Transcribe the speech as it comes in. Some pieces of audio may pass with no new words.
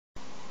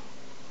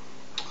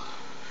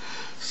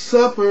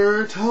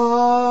Supper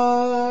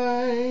time,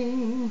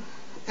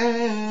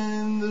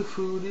 and the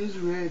food is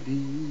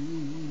ready.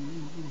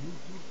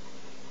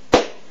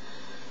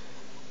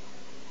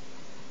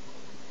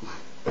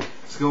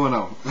 What's going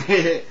on?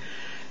 It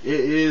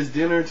is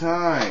dinner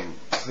time,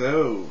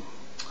 so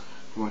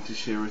I want to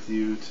share with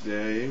you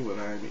today what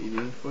I'm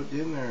eating for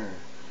dinner.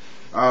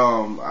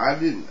 I'm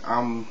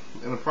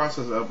in the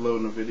process of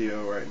uploading a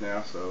video right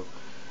now, so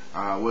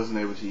I wasn't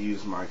able to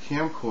use my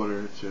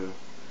camcorder to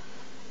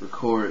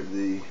record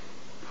the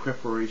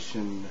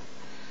preparation,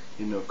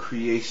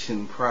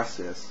 creation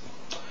process.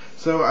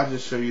 So I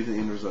just show you the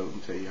end result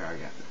and tell you how I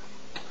got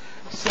there.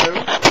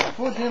 So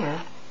for dinner,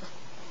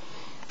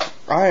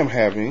 I am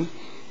having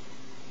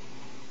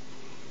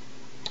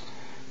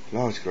a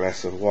large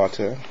glass of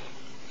water,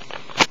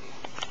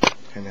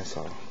 and that's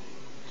all.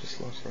 Just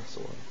a large glass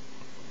of water.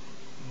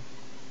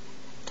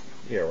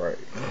 Yeah, right.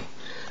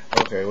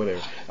 Okay,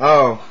 whatever.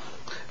 Oh,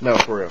 no,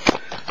 for real.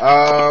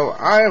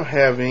 I am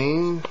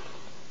having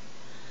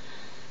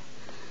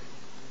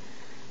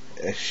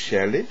a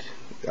shallot.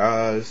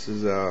 This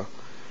is a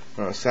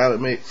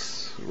salad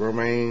mix,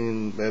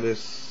 romaine,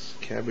 lettuce,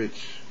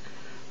 cabbage,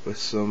 with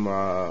some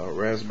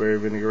raspberry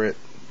vinaigrette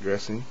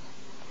dressing.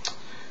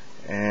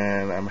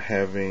 And I'm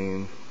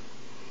having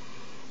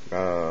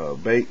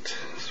baked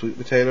sweet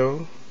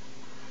potato.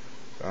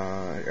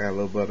 I got a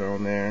little butter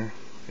on there,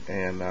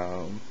 and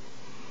I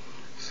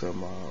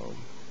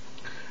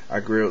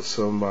grilled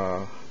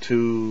some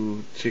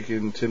 2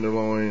 chicken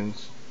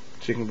tenderloins,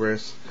 chicken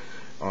breasts,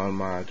 on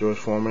my George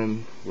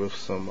Foreman with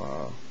some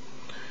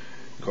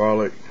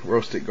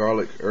roasted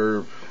garlic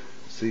herb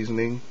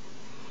seasoning,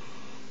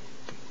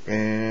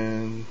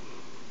 and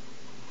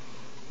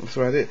that's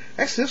what I did.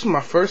 Actually, this was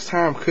my first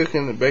time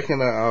cooking and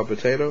baking a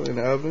potato in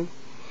the oven,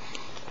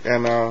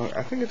 and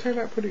I think it turned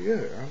out pretty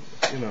good.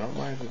 I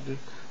might have to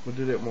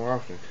do that more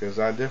often, because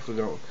I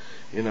definitely don't.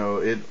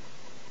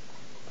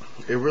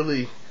 It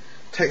really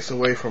takes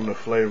away from the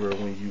flavor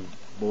when you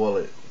boil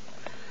it.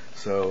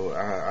 So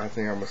I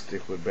think I'm gonna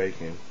stick with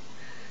bacon.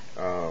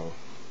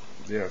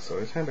 Yeah, so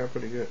it turned out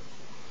pretty good.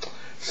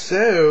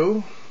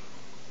 So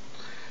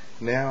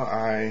now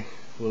I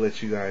will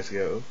let you guys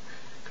go,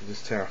 because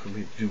it's time for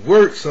me to do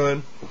work,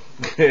 son.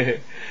 Gotta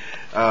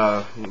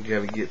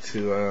get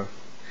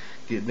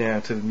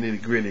down to the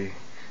nitty gritty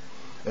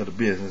of the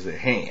business at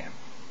hand.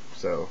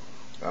 So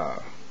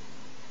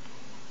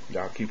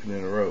y'all keep it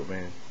in the road,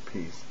 man.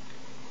 Peace.